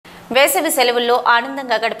వేసవి సెలవుల్లో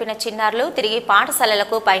ఆనందంగా గడిపిన చిన్నారులు తిరిగి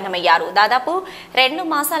పాఠశాలలకు పయనమయ్యారు. దాదాపు 2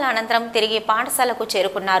 మాసాల అనంతరం తిరిగి పాఠశాలకు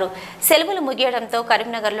చేరుకున్నారు. సెలవులు ముగియడంతో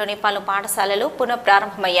కరీంనగర్లోని పలు పాఠశాలలు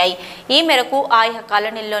పునఃప్రారంభమయ్యాయి. ఈ మేరకు ఆయా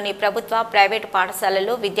కాలనీల్లోని ప్రభుత్వ, ప్రైవేటు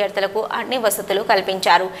పాఠశాలల్లో విద్యార్థులకు అన్ని వసతులు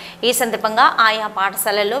కల్పించారు. ఈ సందర్భంగా ఆయా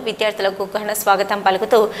పాఠశాలల్లో విద్యార్థులకు ఘన స్వాగతం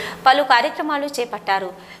పలుకుతూ పలు కార్యక్రమాలు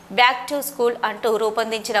చేపట్టారు. బ్యాక్ టు స్కూల్ అంటూ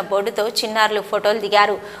రూపొందించిన బోర్డుతో చిన్నారులు ఫోటోలు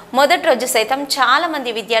దిగారు. మొదటి రోజు సైతం చాలా మంది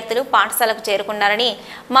విద్యార్థులు పాఠశాలకు చేరుకున్నారని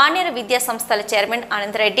మాన్యర విద్యా సంస్థల చైర్మన్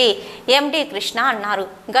అనంతరెడ్డి ఎండి కృష్ణ అన్నారు.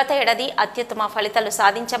 గత ఏడాది అత్యుత్తమ ఫలితాలు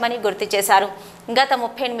సాధించామని గుర్తు చేశారు. గత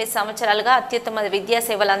 38 సంవత్సరాలుగా అత్యుత్తమ విద్యా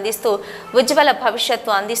సేవలు అందిస్తూ ఉజ్వల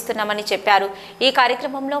భవిష్యత్తు అందిస్తున్నామని చెప్పారు. ఈ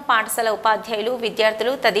కార్యక్రమంలో పాఠశాల ఉపాధ్యాయులు,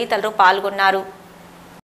 విద్యార్థులు తదితరులు పాల్గొన్నారు.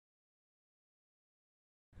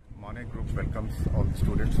 Group welcomes all the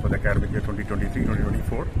students for the academic year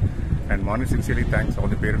 2023-2024, and Mane sincerely thanks all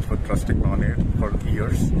the parents for trusting Mane for the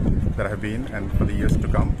years that have been and for the years to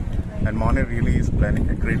come. And Mane really is planning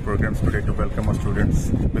a great programs today to welcome our students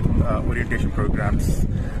with orientation programs,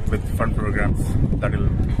 with fun programs that will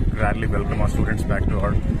gladly welcome our students back to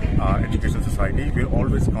our education society. We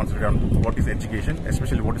always concentrate on what is education,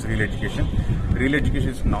 especially what is real education. Real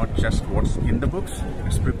education is not just what's in the books,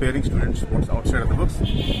 it's preparing students what's outside of the books,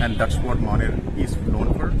 and that's what Mane is known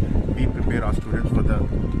for. We prepare our students for the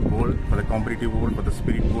world, for the competitive world, for the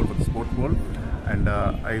spirit world, for the sport world. And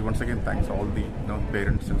I once again thanks all the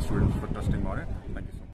parents and students for trusting Mane.